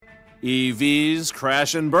EVs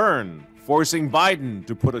crash and burn, forcing Biden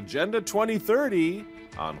to put Agenda 2030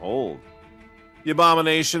 on hold. The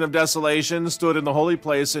abomination of desolation stood in the holy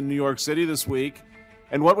place in New York City this week.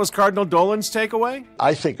 And what was Cardinal Dolan's takeaway?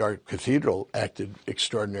 I think our cathedral acted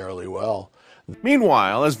extraordinarily well.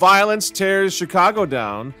 Meanwhile, as violence tears Chicago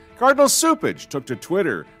down, Cardinal Cupich took to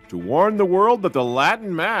Twitter to warn the world that the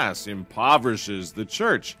Latin Mass impoverishes the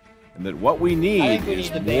church and that what we need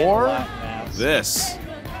is more this.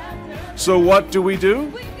 So what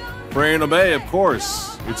do? Pray and obey, of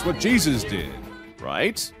course. It's what Jesus did,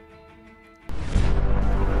 right?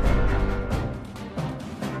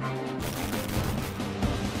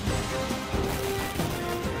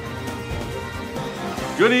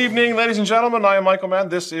 Good evening, ladies and gentlemen. I am Michael Mann.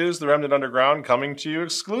 This is The Remnant Underground, coming to you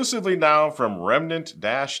exclusively now from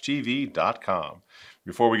remnant-tv.com.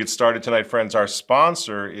 Before we get started tonight, friends, our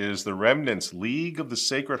sponsor is the Remnant's League of the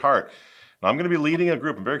Sacred Heart. Now, I'm going to be leading a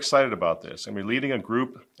group. I'm very excited about this. I'm going to be leading a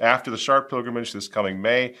group after the Sharp Pilgrimage this coming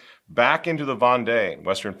May back into the Vendée in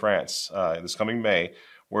Western France this coming May,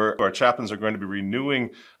 where our chaplains are going to be renewing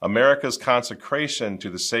America's consecration to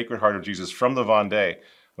the Sacred Heart of Jesus from the Vendée.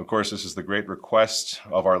 Of course, this is the great request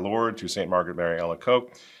of our Lord to St. Margaret Mary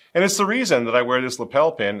Alacoque. And it's the reason that I wear this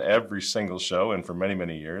lapel pin every single show and for many,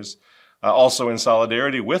 many years. Also in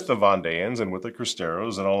solidarity with the Vendéans and with the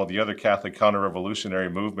Cristeros and all of the other Catholic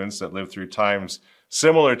counter-revolutionary movements that lived through times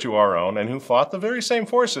similar to our own and who fought the very same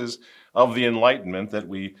forces of the Enlightenment that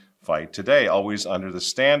we fight today, always under the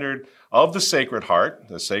standard of the Sacred Heart.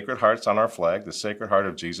 The Sacred Heart's on our flag, the Sacred Heart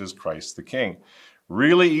of Jesus Christ the King.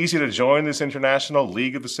 Really easy to join this International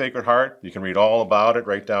League of the Sacred Heart. You can read all about it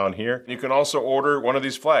right down here. You can also order one of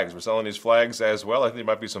these flags. We're selling these flags as well. I think there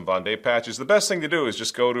might be some Vendée patches. The best thing to do is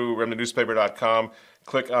just go to remnantnewspaper.com,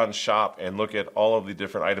 click on shop, and look at all of the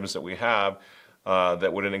different items that we have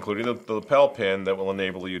that would include the lapel pin that will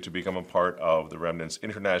enable you to become a part of the Remnant's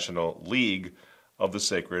International League of the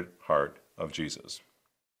Sacred Heart of Jesus.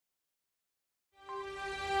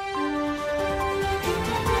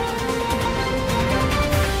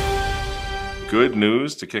 Good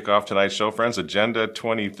news to kick off tonight's show, friends. Agenda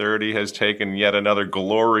 2030 has taken yet another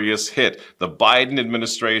glorious hit. The Biden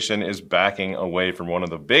administration is backing away from one of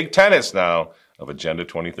the big tenets now of Agenda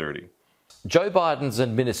 2030. Joe Biden's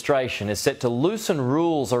administration is set to loosen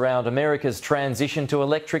rules around America's transition to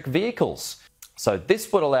electric vehicles. So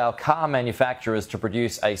this would allow car manufacturers to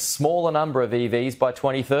produce a smaller number of EVs by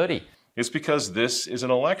 2030. It's because this is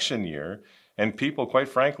an election year, and people, quite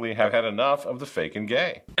frankly, have had enough of the fake and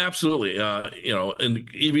gay. Absolutely. In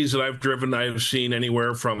EVs that I've driven, I've seen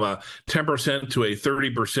anywhere from a 10% to a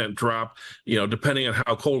 30% drop, depending on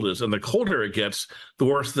how cold it is. And the colder it gets, the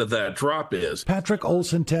worse that drop is. Patrick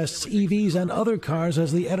Olson tests EVs and other cars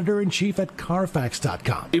as the editor-in-chief at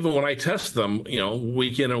Carfax.com. Even when I test them,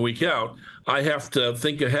 week in and week out, I have to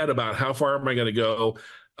think ahead about how far am I going to go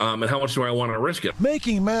and how much do I want to risk it.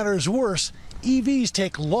 Making matters worse, EVs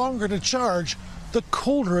take longer to charge the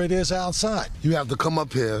colder it is outside. You have to come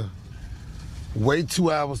up here, wait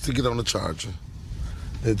 2 hours to get on the charger.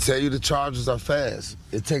 They tell you the chargers are fast.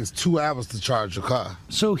 It takes 2 hours to charge your car.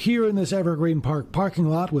 So here in this Evergreen Park parking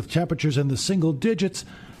lot with temperatures in the single digits,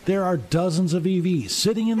 there are dozens of EVs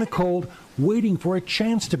sitting in the cold waiting for a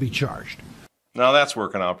chance to be charged. Now that's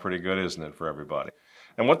working out pretty good, isn't it, for everybody?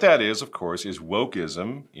 And what that is, of course, is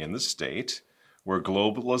wokeism in the state, where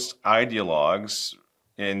globalist ideologues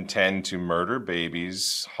intend to murder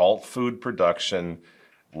babies, halt food production,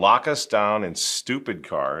 lock us down in stupid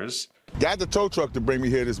cars. Got the tow truck to bring me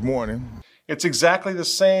here this morning. It's exactly the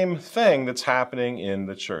same thing that's happening in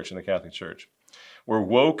the church, in the Catholic Church, where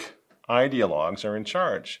woke ideologues are in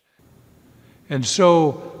charge. And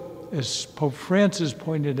so, as Pope Francis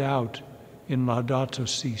pointed out in Laudato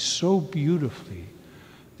Si so beautifully,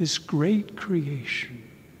 this great creation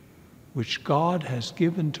which God has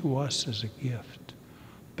given to us as a gift,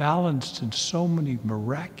 balanced in so many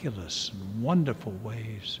miraculous and wonderful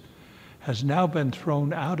ways, has now been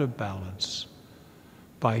thrown out of balance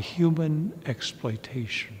by human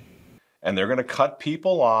exploitation. And they're going to cut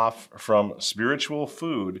people off from spiritual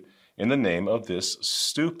food in the name of this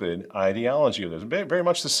stupid ideology. There's very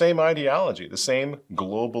much the same ideology, the same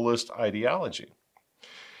globalist ideology.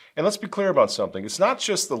 And let's be clear about something. It's not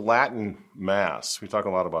just the Latin Mass. We talk a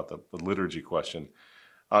lot about the liturgy question.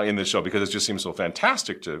 in this show because it just seems so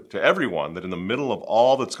fantastic to everyone that in the middle of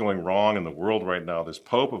all that's going wrong in the world right now, this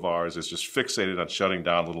Pope of ours is just fixated on shutting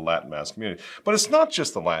down little Latin Mass community. But it's not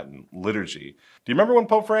just the Latin liturgy. Do you remember when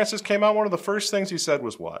Pope Francis came out? One of the first things he said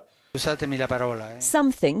was what?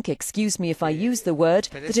 Some think, excuse me if I use the word,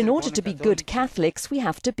 that in order to be good Catholics we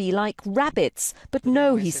have to be like rabbits. But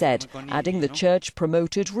no, he said, adding the Church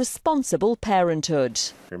promoted responsible parenthood.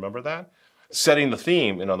 Remember that? Setting the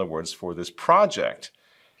theme, in other words, for this project.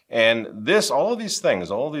 And all of these things,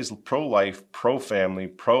 all of these pro-life, pro-family,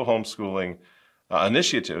 pro-homeschooling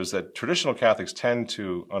initiatives that traditional Catholics tend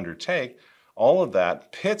to undertake, all of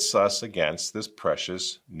that pits us against this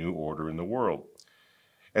precious new order in the world.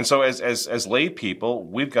 And so as lay people,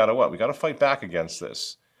 we've got to what? We've got to fight back against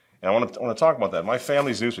this. And I want to talk about that. My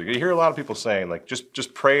family's newsweek. You hear a lot of people saying, like,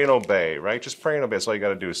 just pray and obey, right? Just pray and obey. That's all you got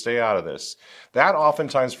to do is stay out of this. That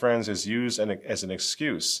oftentimes, friends, is used as an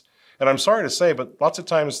excuse. And I'm sorry to say, but lots of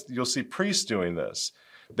times you'll see priests doing this.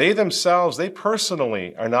 They themselves, they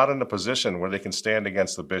personally are not in a position where they can stand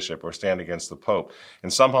against the bishop or stand against the Pope.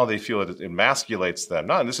 And somehow they feel it emasculates them.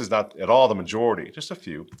 And this is not at all the majority, just a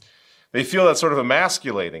few. They feel that sort of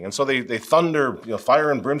emasculating. And so they thunder,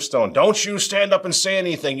 fire and brimstone. Don't you stand up and say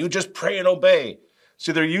anything. You just pray and obey.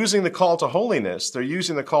 See, they're using the call to holiness. They're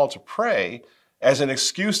using the call to pray as an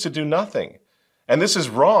excuse to do nothing. And this is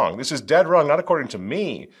wrong. This is dead wrong, not according to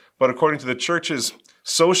me, but according to the Church's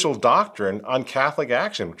social doctrine on Catholic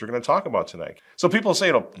action, which we're going to talk about tonight. So people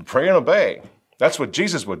say, pray and obey. That's what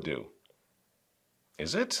Jesus would do.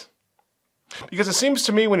 Is it? Because it seems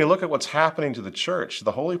to me when you look at what's happening to the Church,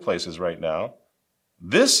 the holy places right now,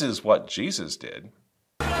 this is what Jesus did.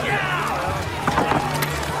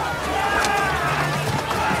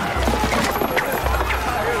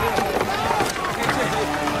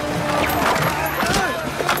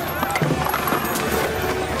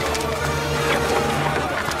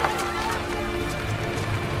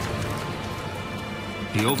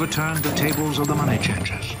 He overturned the tables of the money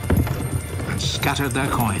changers and scattered their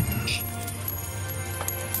coins.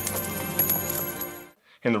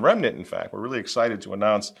 In the Remnant, in fact, we're really excited to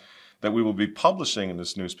announce that we will be publishing in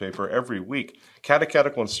this newspaper every week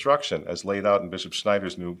catechetical instruction as laid out in Bishop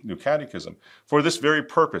Schneider's new catechism for this very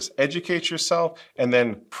purpose. Educate yourself and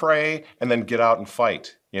then pray and then get out and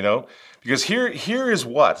fight, Because here is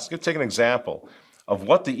what, let's take an example of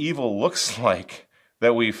what the evil looks like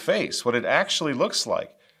that we face, what it actually looks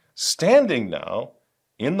like, standing now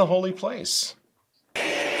in the holy place.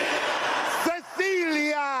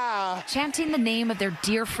 Chanting the name of their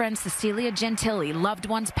dear friend Cecilia Gentili, loved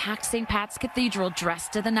ones packed St. Pat's Cathedral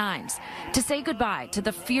dressed to the nines to say goodbye to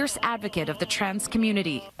the fierce advocate of the trans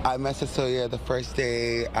community. I met Cecilia the first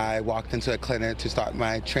day I walked into a clinic to start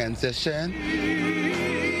my transition.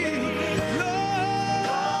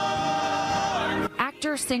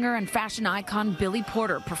 Actor, singer, and fashion icon Billy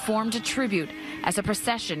Porter performed a tribute as a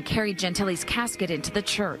procession carried Gentili's casket into the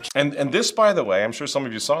church. And this, by the way, I'm sure some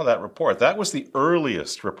of you saw that report. That was the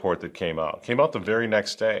earliest report that came out. It came out the very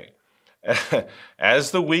next day. As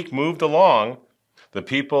the week moved along, the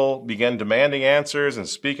people began demanding answers and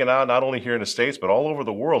speaking out, not only here in the States, but all over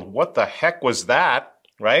the world. What the heck was that,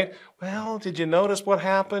 right? Well, did you notice what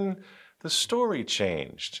happened? The story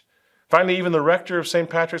changed. Finally, even the rector of St.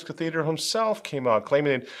 Patrick's Cathedral himself came out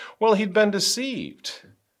claiming that, well, he'd been deceived.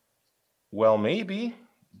 Well, maybe,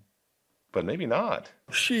 but maybe not.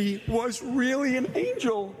 She was really an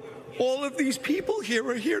angel. All of these people here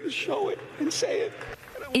are here to show it and say it.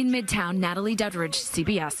 In Midtown, Natalie Duddridge,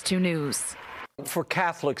 CBS 2 News. For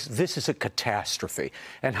Catholics, this is a catastrophe.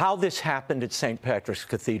 And how this happened at St. Patrick's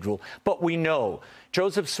Cathedral, but we know.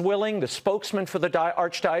 Joseph Swilling, the spokesman for the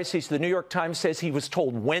Archdiocese, the New York Times says he was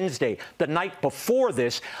told Wednesday, the night before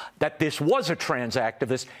this, that this was a trans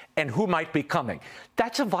activist and who might be coming.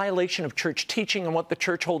 That's a violation of church teaching and what the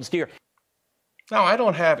church holds dear. Now, I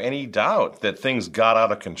don't have any doubt that things got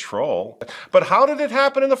out of control, but how did it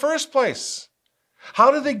happen in the first place? How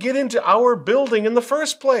did they get into our building in the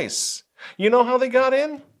first place? You know how they got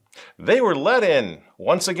in? They were let in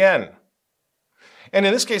once again. And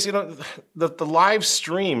in this case, the live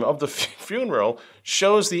stream of the funeral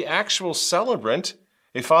shows the actual celebrant,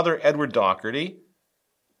 a Father Edward Doherty,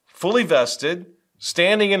 fully vested,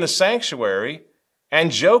 standing in the sanctuary,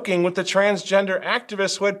 and joking with the transgender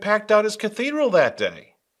activists who had packed out his cathedral that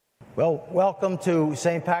day. Well, welcome to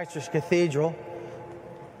St. Patrick's Cathedral.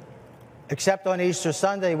 Except on Easter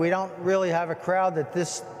Sunday, we don't really have a crowd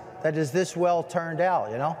that is this well turned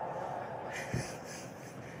out,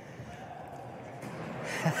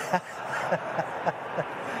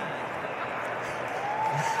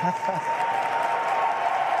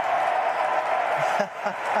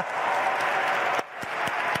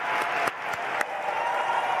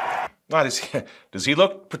 Does he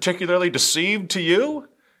look particularly deceived to you,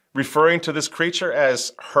 referring to this creature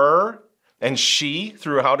as her and she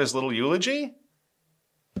throughout his little eulogy?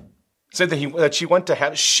 Said that she went to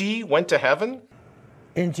heaven. She went to heaven.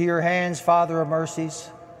 Into your hands, Father of mercies,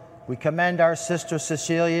 we commend our sister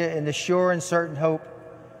Cecilia in the sure and certain hope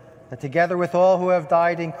that together with all who have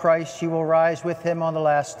died in Christ, she will rise with him on the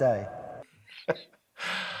last day.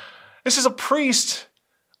 This is a priest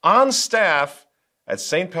on staff at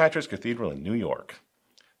St. Patrick's Cathedral in New York.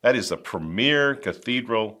 That is the premier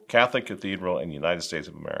cathedral, Catholic cathedral in the United States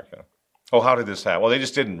of America. Oh, how did this happen? Well, they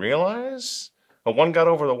just didn't realize? Well, one got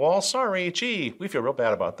over the wall? Sorry, gee, we feel real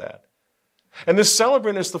bad about that. And this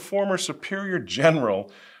celebrant is the former superior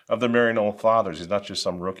general of the Maryknoll Fathers. He's not just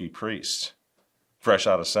some rookie priest, fresh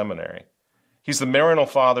out of seminary. He's the Maryknoll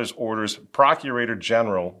Fathers Order's procurator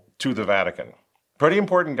general to the Vatican. Pretty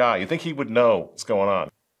important guy. You think he would know what's going on.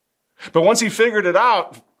 But once he figured it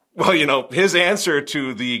out, well, you know, his answer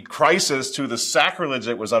to the crisis, to the sacrilege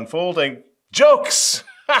that was unfolding, jokes.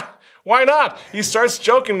 Why not? He starts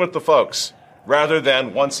joking with the folks, rather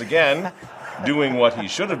than, once again, doing what he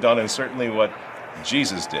should have done, and certainly what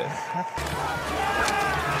Jesus did.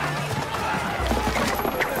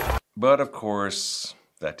 But, of course,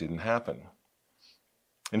 that didn't happen.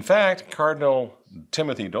 In fact, Cardinal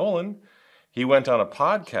Timothy Dolan, he went on a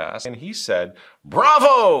podcast and he said,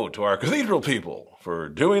 "Bravo to our cathedral people for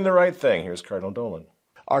doing the right thing." Here's Cardinal Dolan.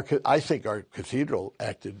 I think our cathedral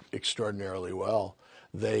acted extraordinarily well.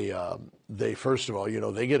 They first of all, you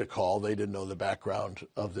know, they get a call. They didn't know the background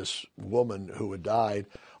of this woman who had died.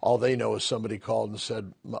 All they know is somebody called and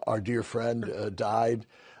said, "Our dear friend died.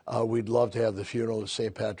 We'd love to have the funeral at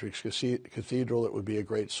St. Patrick's Cathedral. It would be a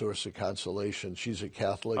great source of consolation." She's a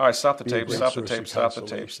Catholic. All right, stop the tape, stop the tape, stop the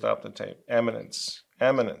tape, stop the tape. Eminence,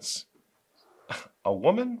 eminence. A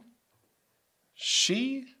woman?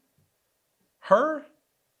 She? Her?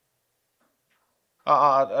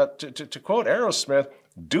 To quote Aerosmith,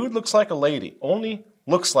 dude looks like a lady, only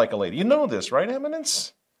looks like a lady. You know this, right,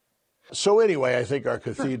 Eminence? So anyway, I think our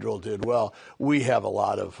cathedral did well. We have a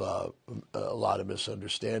lot of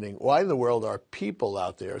misunderstanding. Why in the world are people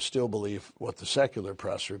out there still believe what the secular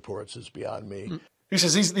press reports is beyond me. He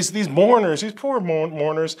says these mourners, these poor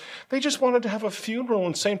mourners, they just wanted to have a funeral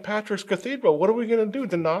in St. Patrick's Cathedral. What are we going to do?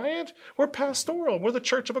 Deny it? We're pastoral. We're the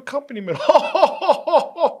church of accompaniment.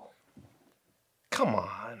 Come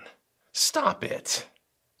on, stop it.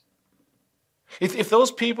 If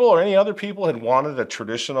those people or any other people had wanted a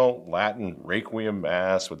traditional Latin Requiem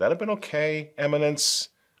Mass, would that have been okay, Eminence?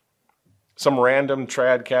 Some random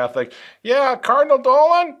trad Catholic. "Yeah, Cardinal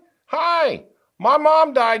Dolan? Hi, my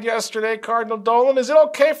mom died yesterday, Cardinal Dolan. Is it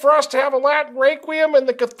okay for us to have a Latin Requiem in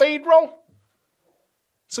the cathedral?"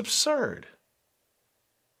 It's absurd.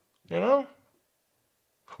 You know?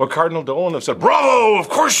 Well, Cardinal Dolan have said, "Bravo, of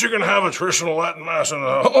course you're going to have a traditional Latin Mass." And,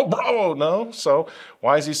 oh, bravo, no. So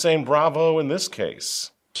why is he saying bravo in this case?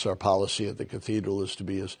 Our policy at the cathedral is to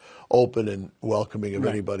be as open and welcoming of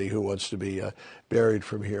anybody who wants to be buried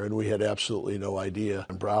from here. And we had absolutely no idea.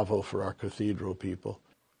 And bravo for our cathedral people.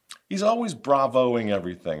 He's always bravoing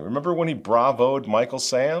everything. Remember when he bravoed Michael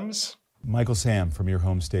Sams? Michael Sam, from your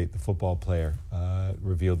home state, the football player,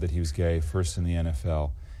 revealed that he was gay, first in the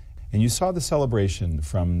NFL. And you saw the celebration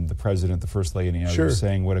from the president, the first lady, and others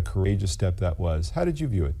saying what a courageous step that was. How did you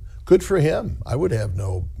view it? Good for him. I would have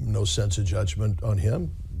no sense of judgment on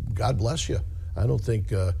him. God bless you. I don't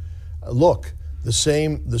think. Look, the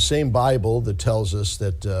same Bible that tells us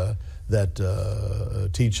that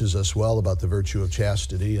teaches us well about the virtue of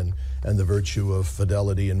chastity and the virtue of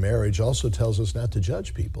fidelity in marriage also tells us not to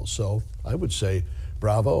judge people. So I would say,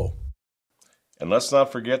 bravo. And let's not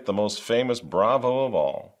forget the most famous bravo of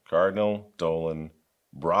all, Cardinal Dolan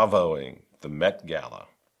bravoing the Met Gala.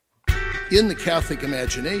 In the Catholic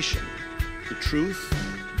imagination, the truth,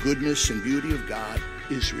 goodness, and beauty of God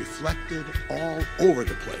is reflected all over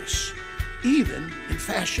the place, even in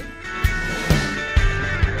fashion.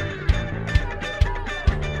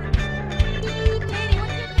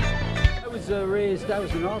 I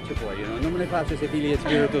was an altar boy, you know, Nomine Patris et Filii et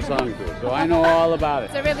Spiritus Sanctus, so I know all about it.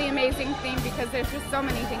 It's a really amazing theme because there's just so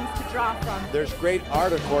many things to draw from. There's great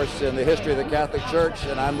art, of course, in the history of the Catholic Church,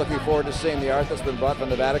 and I'm looking forward to seeing the art that's been brought from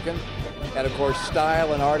the Vatican. And of course,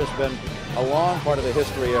 style and art has been a long part of the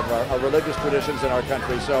history of our religious traditions in our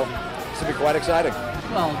country, so this will be quite exciting.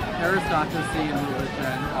 Well, aristocracy and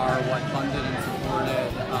religion are what funded and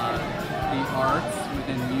supported the arts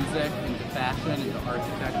within music, into fashion, into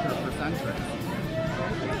architecture for centuries.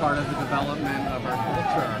 It's part of the development of our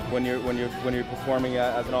culture. When you're performing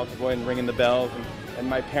as an altar boy and ringing the bells, and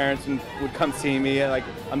my parents would come see me, and like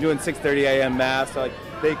I'm doing 6:30 a.m. mass, so like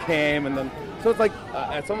they came, and then so it's like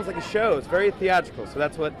it's almost like a show. It's very theatrical. So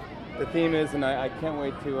that's what the theme is, and I can't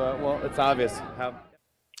wait to. Well, it's obvious how.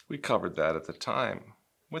 We covered that at the time.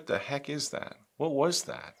 What the heck is that? What was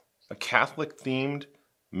that? A Catholic-themed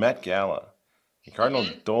Met Gala. And Cardinal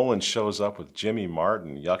Dolan shows up with Jimmy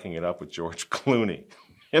Martin yucking it up with George Clooney.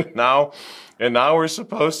 And now we're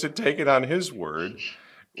supposed to take it on his word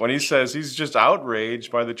when he says he's just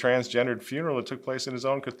outraged by the transgendered funeral that took place in his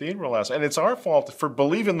own cathedral last night. And it's our fault for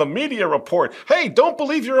believing the media report. Hey, don't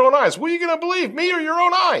believe your own eyes. What are you going to believe, me or your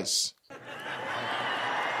own eyes?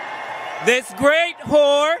 This great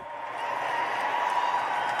whore,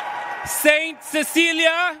 Saint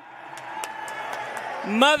Cecilia,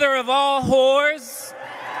 mother of all whores.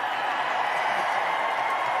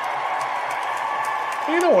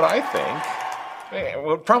 You know what I think?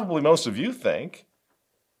 Well, probably most of you think.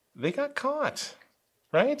 They got caught,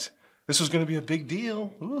 right? This was going to be a big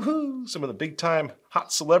deal. Woohoo! Some of the big-time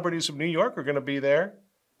hot celebrities from New York are going to be there.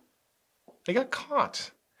 They got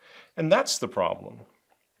caught. And that's the problem.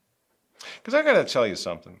 Because I got to tell you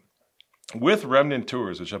something. With Remnant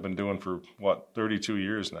Tours, which I've been doing for, 32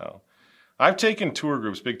 years now, I've taken tour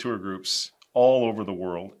groups, big tour groups, all over the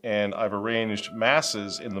world, and I've arranged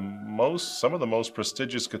masses in some of the most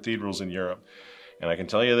prestigious cathedrals in Europe. And I can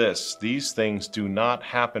tell you this, these things do not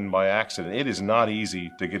happen by accident. It is not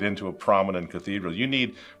easy to get into a prominent cathedral. You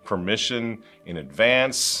need permission in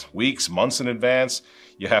advance, weeks, months in advance.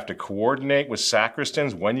 You have to coordinate with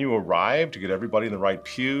sacristans when you arrive to get everybody in the right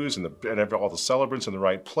pews and all the celebrants in the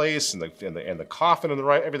right place and the coffin in the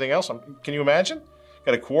right, everything else. Can you imagine?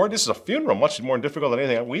 Got to coordinate. This is a funeral, much more difficult than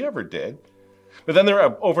anything we ever did. But then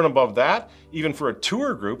over and above that, even for a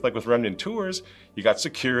tour group, like with Remnant Tours, you got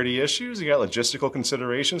security issues, you got logistical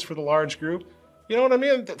considerations for the large group. You know what I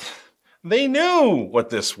mean? They knew what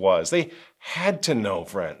this was. They had to know,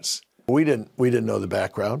 friends. We didn't know the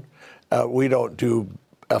background. We don't do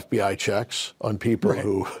FBI checks on people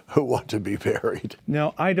who want to be buried.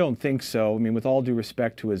 No, I don't think so. I mean, with all due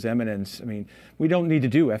respect to His Eminence, I mean, we don't need to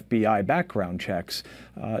do FBI background checks.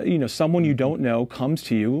 Someone you don't know comes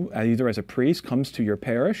to you, either as a priest, comes to your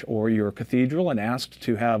parish or your cathedral and asks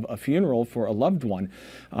to have a funeral for a loved one.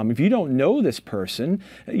 If you don't know this person,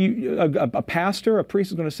 a pastor, a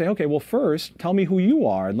priest is going to say, okay, well, first, tell me who you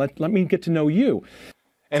are and let me get to know you.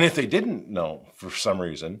 And if they didn't know for some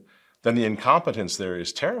reason, then the incompetence there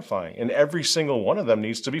is terrifying. And every single one of them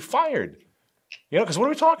needs to be fired. Because what are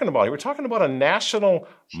we talking about here? We're talking about a national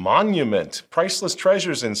monument, priceless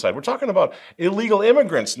treasures inside. We're talking about illegal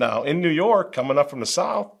immigrants now in New York, coming up from the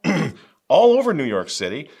South, all over New York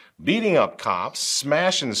City, beating up cops,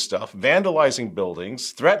 smashing stuff, vandalizing buildings,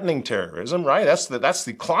 threatening terrorism, right? That's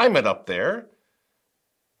the climate up there.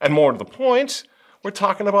 And more to the point, we're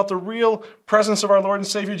talking about the real presence of our Lord and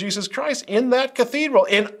Savior Jesus Christ in that cathedral,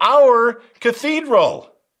 in our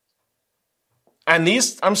cathedral. And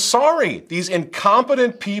these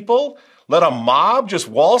incompetent people let a mob just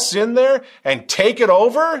waltz in there and take it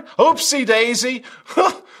over? Oopsie daisy.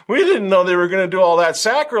 We didn't know they were going to do all that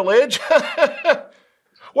sacrilege.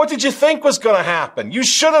 What did you think was going to happen? You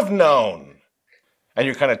should have known. And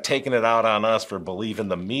you're kind of taking it out on us for believing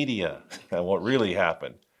the media and what really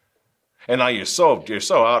happened. And now you're so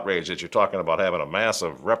outraged that you're talking about having a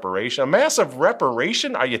massive reparation. A massive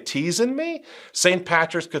reparation? Are you teasing me? St.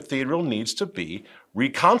 Patrick's Cathedral needs to be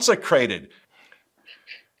reconsecrated.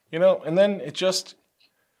 And then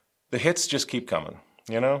the hits just keep coming,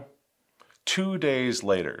 2 days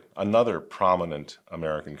later, another prominent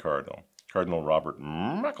American cardinal, Cardinal Robert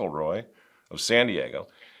McElroy of San Diego,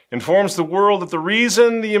 informs the world that the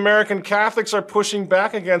reason the American Catholics are pushing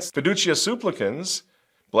back against fiducia supplicans,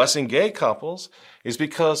 blessing gay couples, is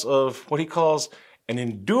because of what he calls an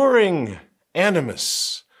enduring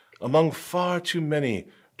animus among far too many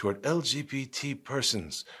toward LGBT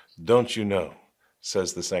persons. Don't you know,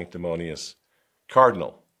 says the sanctimonious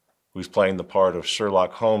cardinal, who's playing the part of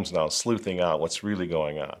Sherlock Holmes now, sleuthing out what's really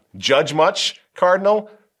going on. Judge much, Cardinal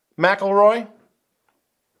McElroy?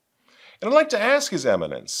 And I'd like to ask His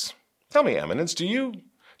Eminence, tell me, Eminence, do you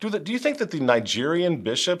think that the Nigerian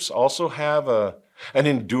bishops also have an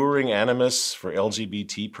enduring animus for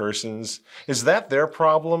LGBT persons? Is that their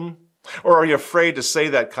problem? Or are you afraid to say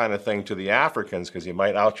that kind of thing to the Africans because you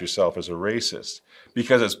might out yourself as a racist?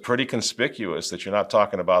 Because it's pretty conspicuous that you're not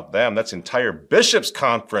talking about them. That's entire bishops'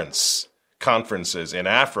 conferences in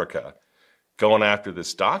Africa going after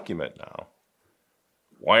this document now.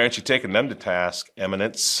 Why aren't you taking them to task,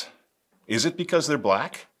 Eminence? Is it because they're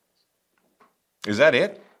black? Is that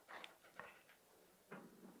it?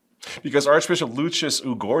 Because Archbishop Lucius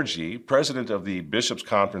Ugorji, president of the Bishops'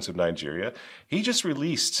 Conference of Nigeria, he just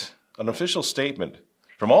released an official statement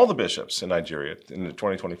from all the bishops in Nigeria in the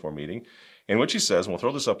 2024 meeting, in which he says, and we'll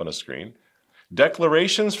throw this up on a screen,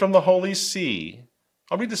 declarations from the Holy See.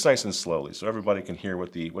 I'll read this nice and slowly so everybody can hear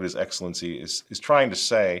what His Excellency is trying to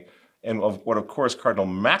say, and what, of course, Cardinal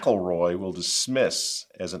McElroy will dismiss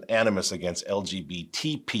as an animus against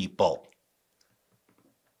LGBT people.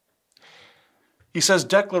 He says,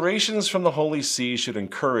 declarations from the Holy See should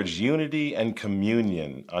encourage unity and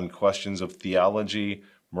communion on questions of theology,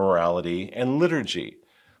 morality, and liturgy.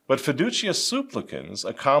 But fiducia supplicans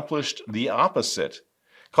accomplished the opposite,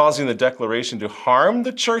 causing the declaration to harm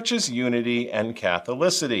the Church's unity and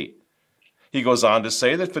Catholicity. He goes on to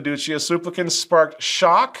say that fiducia supplicans sparked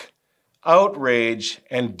shock, outrage,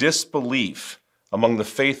 and disbelief among the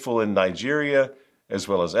faithful in Nigeria, as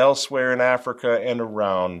well as elsewhere in Africa and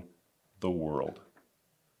around the world.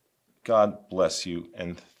 God bless you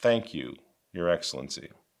and thank you, Your Excellency.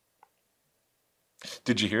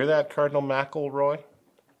 Did you hear that, Cardinal McElroy?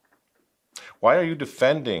 Why are you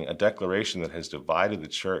defending a declaration that has divided the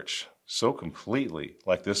Church so completely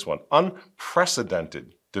like this one?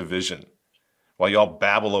 Unprecedented division. While y'all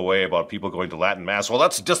babble away about people going to Latin Mass, well,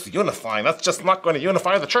 that's just unifying. That's just not going to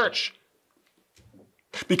unify the Church.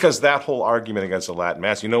 Because that whole argument against the Latin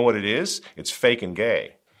Mass, you know what it is? It's fake and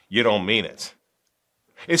gay. You don't mean it.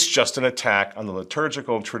 It's just an attack on the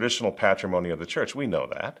liturgical traditional patrimony of the Church. We know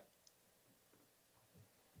that.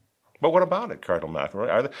 But what about it, Cardinal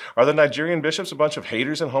McElroy? Are the Nigerian bishops a bunch of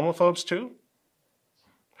haters and homophobes too?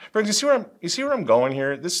 Friends, you see where I'm going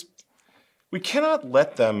here? We cannot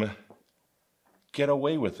let them get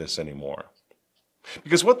away with this anymore.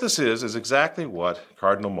 Because what this is exactly what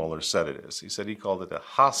Cardinal Muller said it is. He called it a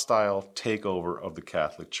hostile takeover of the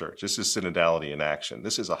Catholic Church. This is synodality in action.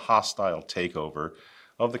 This is a hostile takeover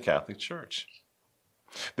of the Catholic Church.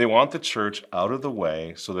 They want the Church out of the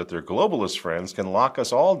way so that their globalist friends can lock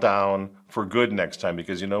us all down for good next time,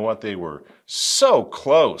 because you know what? They were so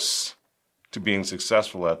close to being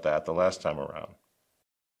successful at that the last time around.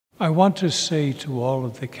 I want to say to all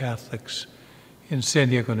of the Catholics in San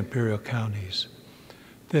Diego and Imperial counties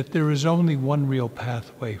that there is only one real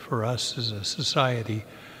pathway for us as a society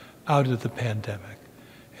out of the pandemic,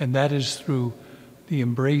 and that is through the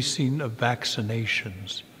embracing of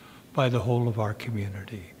vaccinations by the whole of our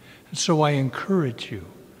community. And so I encourage you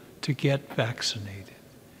to get vaccinated.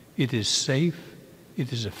 It is safe,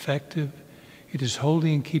 it is effective, it is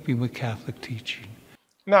wholly in keeping with Catholic teaching.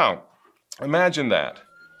 Now, imagine that.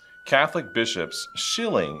 Catholic bishops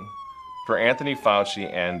shilling for Anthony Fauci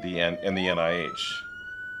and the NIH.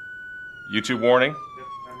 YouTube warning?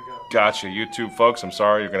 Gotcha, YouTube folks. I'm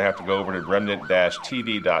sorry, you're going to have to go over to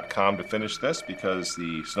remnant-tv.com to finish this because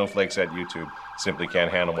the snowflakes at YouTube simply can't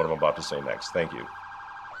handle what I'm about to say next. Thank you.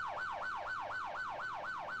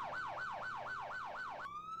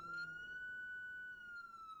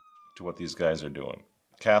 To what these guys are doing.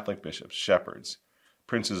 Catholic bishops, shepherds,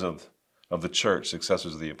 princes of the church,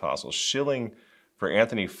 successors of the apostles, shilling for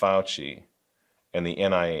Anthony Fauci and the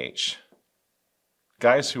NIH.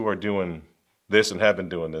 Guys who are doing this and have been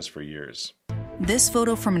doing this for years. This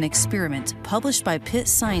photo from an experiment published by Pitt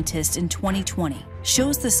scientists in 2020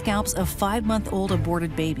 shows the scalps of 5-month-old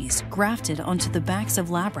aborted babies grafted onto the backs of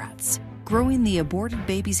lab rats, growing the aborted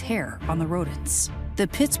baby's hair on the rodents. The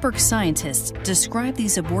Pittsburgh scientists describe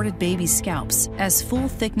these aborted babies' scalps as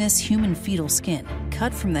full-thickness human fetal skin,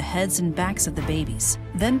 cut from the heads and backs of the babies,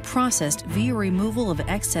 then processed via removal of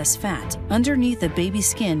excess fat underneath the baby's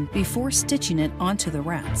skin before stitching it onto the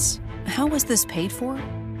rats. How was this paid for?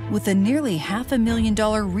 With a nearly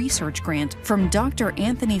 $500,000 research grant from Dr.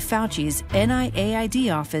 Anthony Fauci's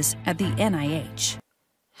NIAID office at the NIH.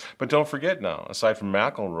 But don't forget now, aside from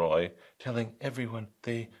McElroy telling everyone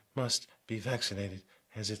they must be vaccinated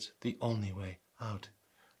as it's the only way out.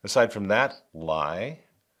 Aside from that lie,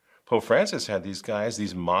 Pope Francis had these guys,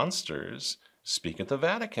 these monsters, speak at the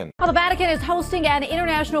Vatican. Well, the Vatican is hosting an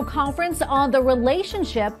international conference on the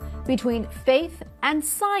relationship between faith and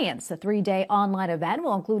science. The 3-day online event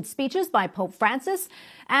will include speeches by Pope Francis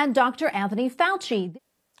and Dr. Anthony Fauci.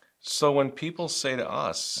 So when people say to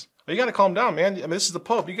us, oh, you got to calm down, man. I mean, this is the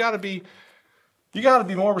Pope. You got to be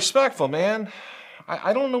more respectful, man.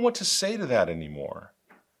 I don't know what to say to that anymore.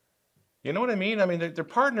 You know what I mean? I mean, they're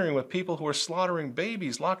partnering with people who are slaughtering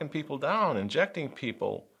babies, locking people down, injecting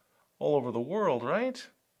people all over the world, right?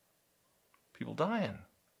 People dying.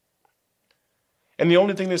 And the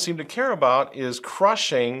only thing they seem to care about is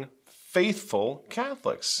crushing faithful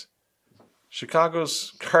Catholics.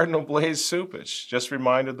 Chicago's Cardinal Blaise Cupich just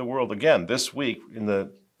reminded the world again this week in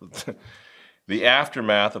the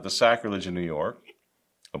aftermath of the sacrilege in New York,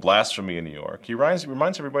 a blasphemy in New York. He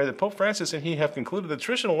reminds everybody that Pope Francis and he have concluded the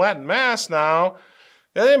traditional Latin Mass now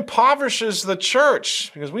That impoverishes the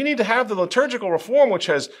church, because we need to have the liturgical reform which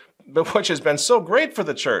has been so great for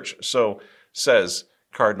the church, so says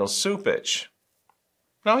Cardinal Cupich.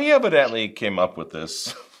 Now, he evidently came up with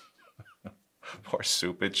this. Poor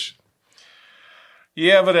Cupich.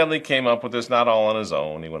 He evidently came up with this not all on his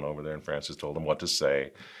own. He went over there and Francis told him what to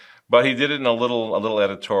say. But he did it in a little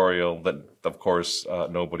editorial that, of course,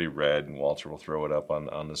 nobody read, and Walter will throw it up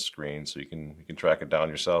on the screen so you can track it down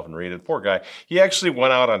yourself and read it. Poor guy. He actually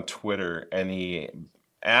went out on Twitter and he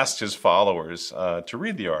asked his followers to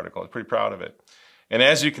read the article. I'm pretty proud of it. And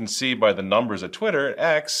as you can see by the numbers at Twitter,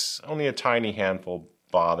 X, only a tiny handful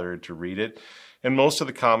bothered to read it. And most of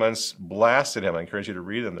the comments blasted him. I encourage you to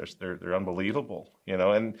read them. They're unbelievable, you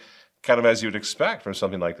know, and kind of as you'd expect from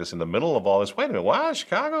something like this in the middle of all this. Wait a minute, wow,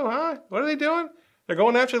 Chicago, huh? What are they doing? They're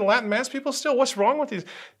going after the Latin Mass people still? What's wrong with these?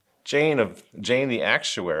 Jane the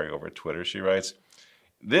Actuary over Twitter, she writes,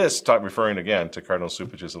 this, referring again to Cardinal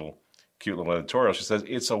Cupich's cute little editorial, she says,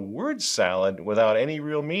 it's a word salad without any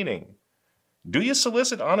real meaning. Do you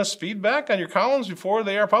solicit honest feedback on your columns before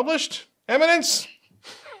they are published, Eminence?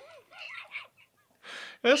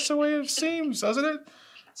 That's the way it seems, doesn't it?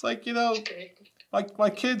 It's like, you know, like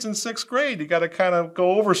my kids in 6th grade, you got to kind of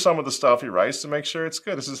go over some of the stuff he writes to make sure it's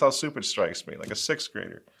good. This is how Cupich strikes me, like a 6th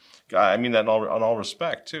grader. I mean that in all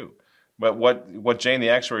respect, too. But what Jane the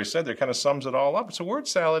Actuary said there kind of sums it all up. It's a word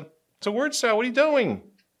salad. It's a word salad. What are you doing?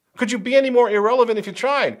 Could you be any more irrelevant if you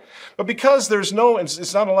tried? But because there's no,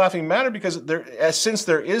 it's not a laughing matter, because since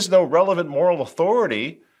there is no relevant moral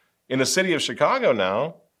authority in the city of Chicago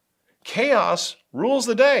now, chaos rules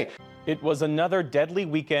the day. It was another deadly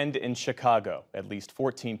weekend in Chicago. At least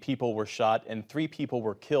 14 people were shot and 3 people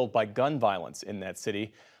were killed by gun violence in that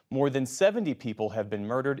city. More than 70 people have been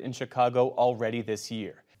murdered in Chicago already this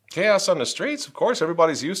year. Chaos on the streets, of course,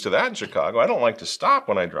 everybody's used to that in Chicago. I don't like to stop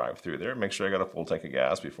when I drive through there. Make sure I got a full tank of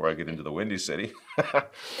gas before I get into the Windy City.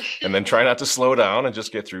 And then try not to slow down and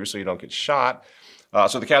just get through so you don't get shot.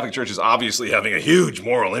 So the Catholic Church is obviously having a huge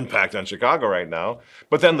moral impact on Chicago right now.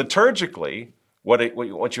 But then liturgically,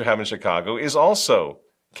 what you have in Chicago is also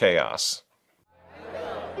chaos.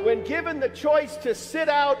 When given the choice to sit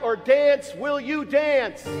out or dance, will you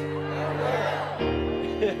dance?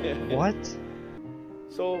 What?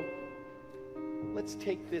 So let's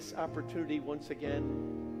take this opportunity once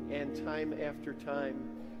again and time after time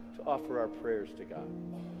to offer our prayers to God.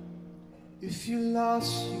 If you're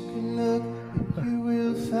lost, you can look, but you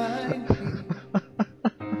will find me.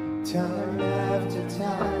 Time after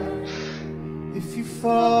time. If you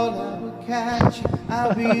fall, I will catch you.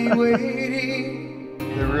 I'll be waiting.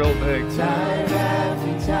 They're real big. Time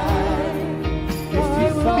after time. If you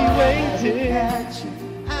fall, I will catch you.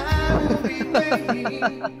 I will be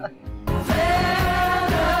waiting.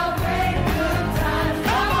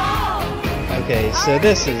 Okay, so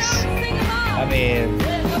this is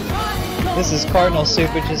Cardinal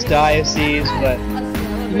Cupich's diocese, but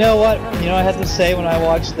you know what? You know what I had to say when I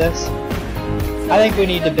watched this? I think we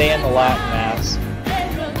need to ban the Latin Mass.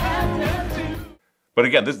 But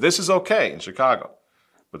again, this is okay in Chicago.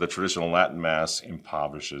 But the traditional Latin Mass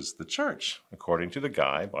impoverishes the church, according to the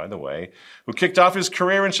guy, by the way, who kicked off his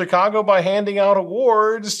career in Chicago by handing out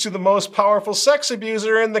awards to the most powerful sex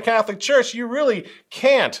abuser in the Catholic Church. You really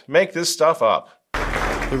can't make this stuff up.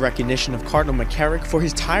 The recognition of Cardinal McCarrick for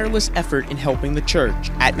his tireless effort in helping the church.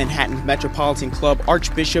 At Manhattan's Metropolitan Club,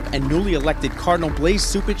 Archbishop and newly elected Cardinal Blaise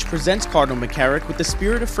Cupich presents Cardinal McCarrick with the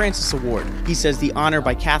Spirit of Francis Award. He says the honor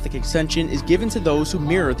by Catholic Extension is given to those who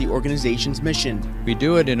mirror the organization's mission. We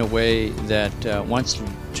do it in a way that wants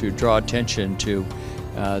to draw attention to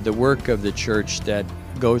the work of the church that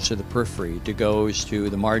goes to the periphery, goes to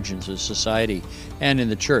the margins of society and in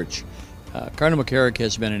the church. Cardinal McCarrick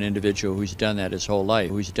has been an individual who's done that his whole life,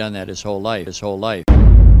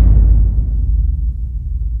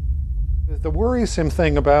 The worrisome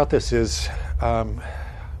thing about this is,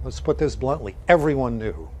 let's put this bluntly, everyone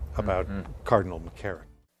knew about Cardinal McCarrick.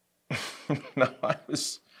 No,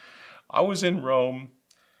 I was in Rome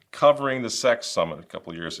covering the sex summit a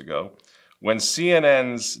couple years ago when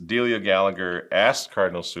CNN's Delia Gallagher asked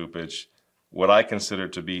Cardinal Cupich what I consider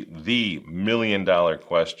to be the $1 million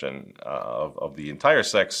question of the entire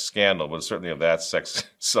sex scandal, but certainly of that sex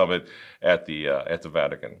summit at the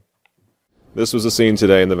Vatican. This was a scene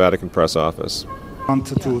today in the Vatican press office.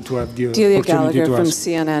 Delia Gallagher from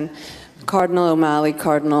CNN, Cardinal O'Malley,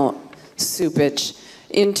 Cardinal Cupich.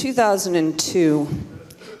 In 2002,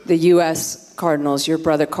 the U.S. Cardinals, your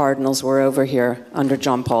brother Cardinals, were over here under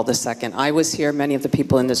John Paul II. I was here, many of the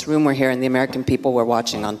people in this room were here, and the American people were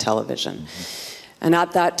watching on television. And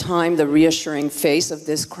at that time, the reassuring face of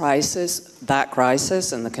this crisis, that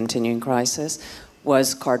crisis, and the continuing crisis,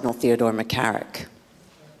 was Cardinal Theodore McCarrick,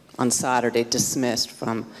 on Saturday dismissed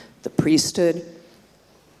from the priesthood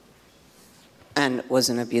and was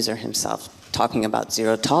an abuser himself, talking about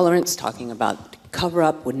zero tolerance, talking about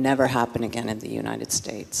cover-up would never happen again in the United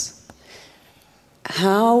States.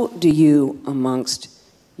 How do you, amongst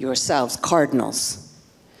yourselves, cardinals,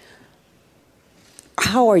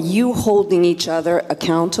 how are you holding each other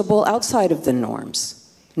accountable outside of the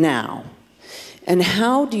norms now? And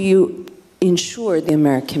how do you ensure the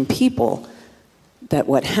American people that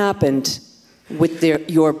what happened with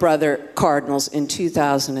your brother cardinals in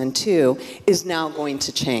 2002 is now going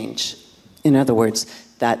to change? In other words,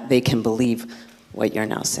 that they can believe what you're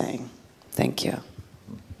now saying. Thank you.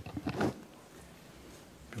 You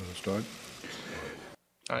want to start?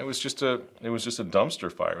 It was just a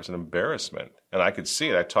dumpster fire. It was an embarrassment, and I could see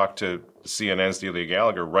it. I talked to CNN's Delia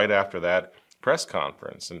Gallagher right after that press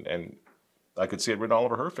conference, and I could see it written all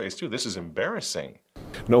over her face too. This is embarrassing.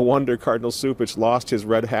 No wonder Cardinal Cupich lost his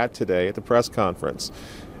red hat today at the press conference.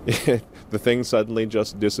 The thing suddenly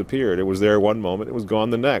just disappeared. It was there one moment, it was gone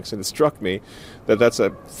the next. And it struck me that that's a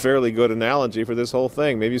fairly good analogy for this whole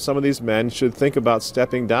thing. Maybe some of these men should think about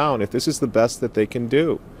stepping down if this is the best that they can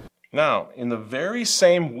do. Now, in the very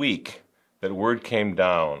same week that word came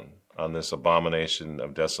down on this abomination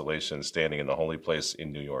of desolation standing in the holy place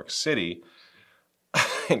in New York City,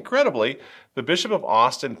 incredibly, the Bishop of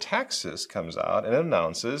Austin, Texas, comes out and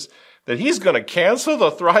announces that he's going to cancel the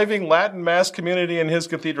thriving Latin Mass community in his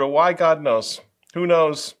cathedral. Why, God knows. Who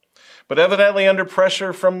knows? But evidently under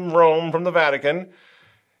pressure from Rome, from the Vatican,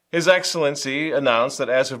 His Excellency announced that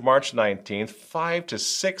as of March 19th, 500 to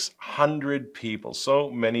 600 people,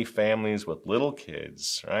 so many families with little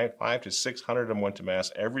kids, right? 500 to 600 of them went to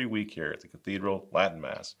Mass every week here at the Cathedral Latin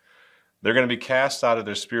Mass. They're going to be cast out of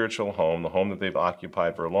their spiritual home, the home that they've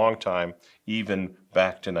occupied for a long time, even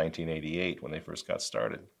back to 1988 when they first got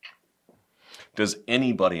started. Does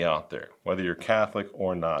anybody out there, whether you're Catholic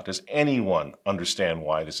or not, does anyone understand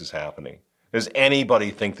why this is happening? Does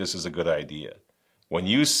anybody think this is a good idea? When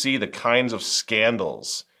you see the kinds of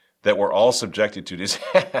scandals that we're all subjected to,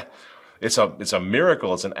 it's a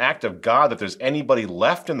miracle, it's an act of God that there's anybody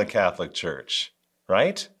left in the Catholic Church,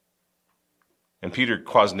 right? And Peter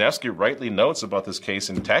Kwasniewski rightly notes about this case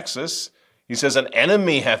in Texas. He says, an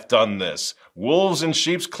enemy hath done this, wolves in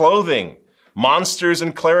sheep's clothing, monsters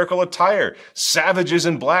in clerical attire, savages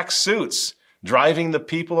in black suits, driving the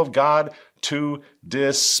people of God to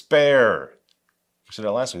despair. I said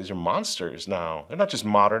that last week. These are monsters now. They're not just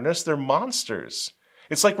modernists, they're monsters.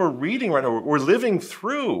 It's like we're reading right now, we're living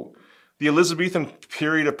through the Elizabethan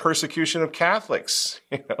period of persecution of Catholics,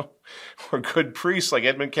 where good priests like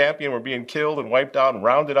Edmund Campion were being killed and wiped out and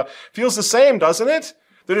rounded up. Feels the same, doesn't it?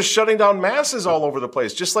 They're just shutting down masses all over the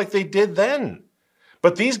place, just like they did then.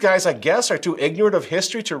 But these guys, I guess, are too ignorant of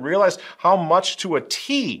history to realize how much to a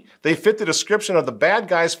T they fit the description of the bad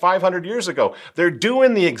guys 500 years ago. They're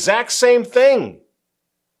doing the exact same thing.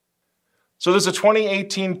 So there's a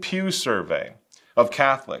 2018 Pew survey of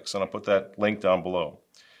Catholics, and I'll put that link down below.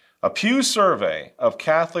 A Pew survey of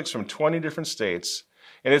Catholics from 20 different states,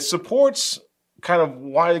 and it supports kind of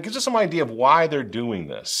why, it gives us some idea of why they're doing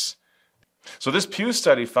this. So this Pew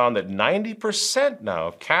study found that 90% now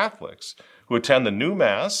of Catholics who attend the new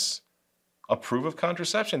Mass approve of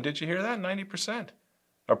contraception. Did you hear that? 90%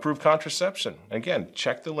 approve contraception. Again,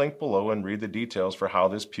 check the link below and read the details for how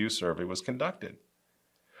this Pew survey was conducted.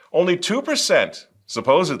 Only 2%,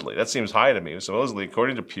 supposedly, that seems high to me, supposedly,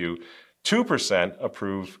 according to Pew, 2%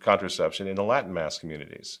 approve contraception in the Latin Mass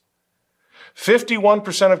communities.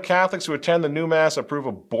 51% of Catholics who attend the new Mass approve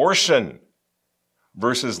abortion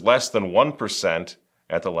versus less than 1%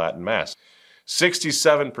 at the Latin Mass.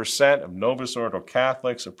 67% of Novus Ordo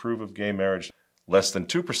Catholics approve of gay marriage. Less than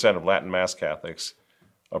 2% of Latin Mass Catholics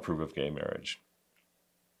approve of gay marriage.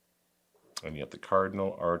 And yet the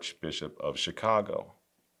Cardinal Archbishop of Chicago,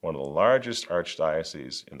 one of the largest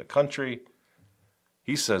archdioceses in the country,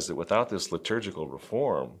 he says that without this liturgical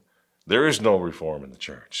reform, there is no reform in the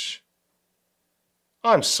church.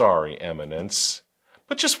 I'm sorry, Eminence,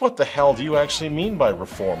 but just what the hell do you actually mean by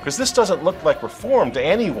reform? Because this doesn't look like reform to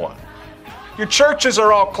anyone. Your churches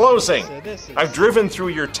are all closing. I've driven through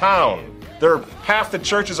your town. Half the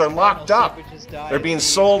churches are locked up. They're being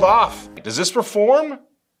sold off. Is this reform?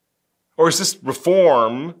 Or is this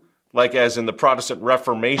reform like as in the Protestant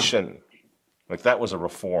Reformation? Like that was a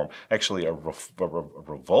reform, actually a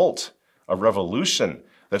revolt, a revolution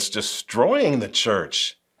that's destroying the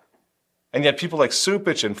church. And yet people like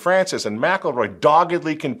Cupich and Francis and McElroy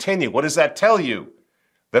doggedly continue. What does that tell you?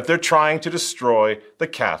 That they're trying to destroy the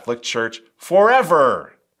Catholic Church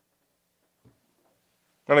forever.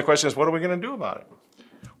 And the question is, what are we going to do about it?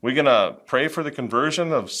 We're going to pray for the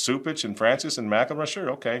conversion of Supich and Francis and McElroy? Sure,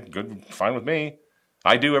 okay, good, fine with me.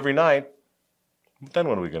 I do every night. But then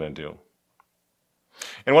what are we going to do?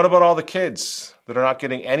 And what about all the kids that are not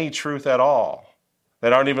getting any truth at all,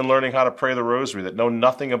 that aren't even learning how to pray the rosary, that know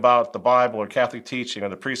nothing about the Bible or Catholic teaching or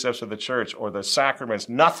the precepts of the church or the sacraments?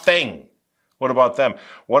 Nothing. What about them?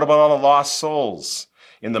 What about all the lost souls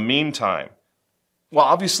in the meantime? Well,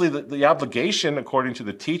 obviously, the obligation, according to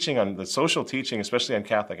the teaching, on the social teaching, especially on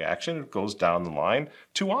Catholic Action, it goes down the line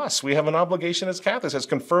to us. We have an obligation as Catholics, as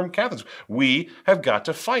confirmed Catholics. We have got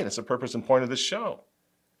to fight. That's the purpose and point of this show.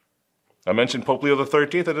 I mentioned Pope Leo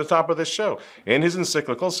XIII at the top of this show. In his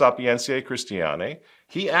encyclical, Sapientiae Christianae,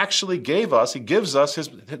 he actually gives us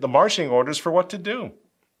the marching orders for what to do.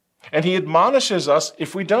 And he admonishes us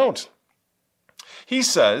if we don't. He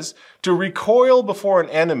says to recoil before an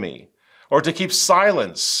enemy, or to keep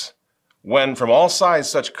silence when from all sides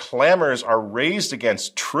such clamors are raised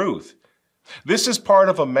against truth. This is part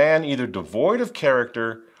of a man either devoid of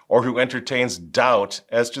character or who entertains doubt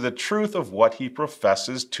as to the truth of what he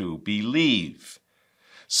professes to believe.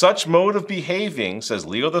 Such mode of behaving, says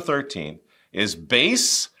Leo XIII, is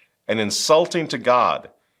base and insulting to God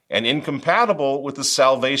and incompatible with the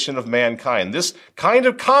salvation of mankind. This kind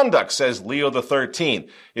of conduct, says Leo XIII,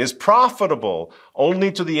 is profitable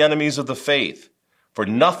only to the enemies of the faith, for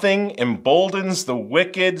nothing emboldens the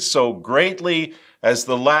wicked so greatly as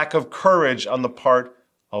the lack of courage on the part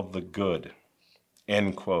of the good.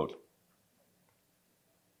 End quote.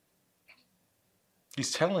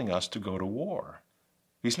 He's telling us to go to war.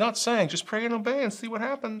 He's not saying just pray and obey and see what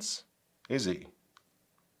happens, is he?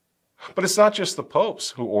 But it's not just the popes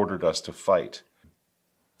who ordered us to fight.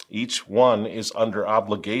 Each one is under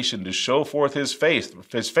obligation to show forth his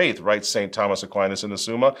faith, writes St. Thomas Aquinas in the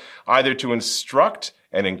Summa, either to instruct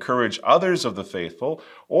and encourage others of the faithful,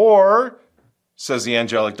 or, says the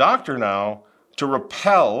angelic doctor now, to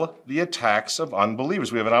repel the attacks of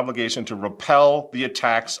unbelievers. We have an obligation to repel the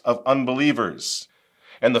attacks of unbelievers.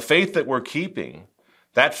 And the faith that we're keeping,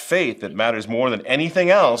 that faith that matters more than anything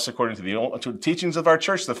else, according to the teachings of our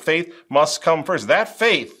church, the faith must come first. That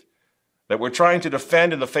faith that we're trying to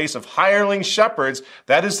defend in the face of hireling shepherds,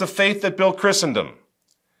 that is the faith that built Christendom.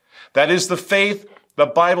 That is the faith the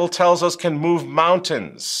Bible tells us can move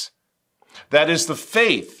mountains. That is the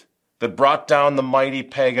faith that brought down the mighty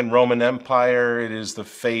pagan Roman Empire. It is the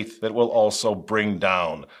faith that will also bring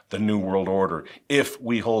down the New World Order if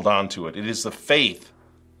we hold on to it. It is the faith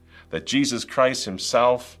that Jesus Christ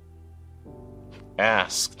himself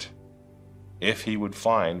asked if he would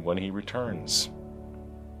find when he returns.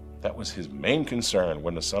 That was his main concern.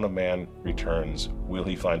 When the Son of Man returns, will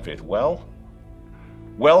he find faith? Well,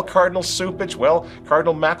 Cardinal Supich,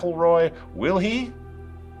 Cardinal McElroy, will he?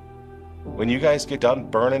 When you guys get done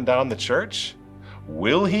burning down the church,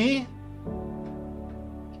 will he?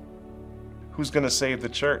 Who's going to save the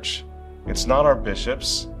church? It's not our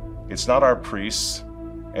bishops, it's not our priests,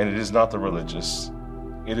 and it is not the religious.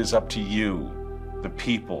 It is up to you, the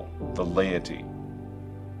people, the laity.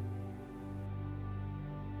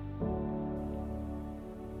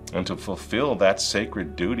 And to fulfill that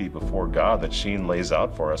sacred duty before God that Sheen lays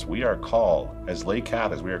out for us, we are called, as lay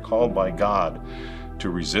Catholics, we are called by God to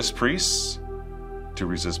resist priests, to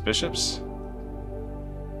resist bishops,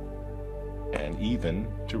 and even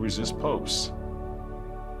to resist popes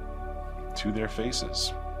to their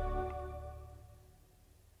faces.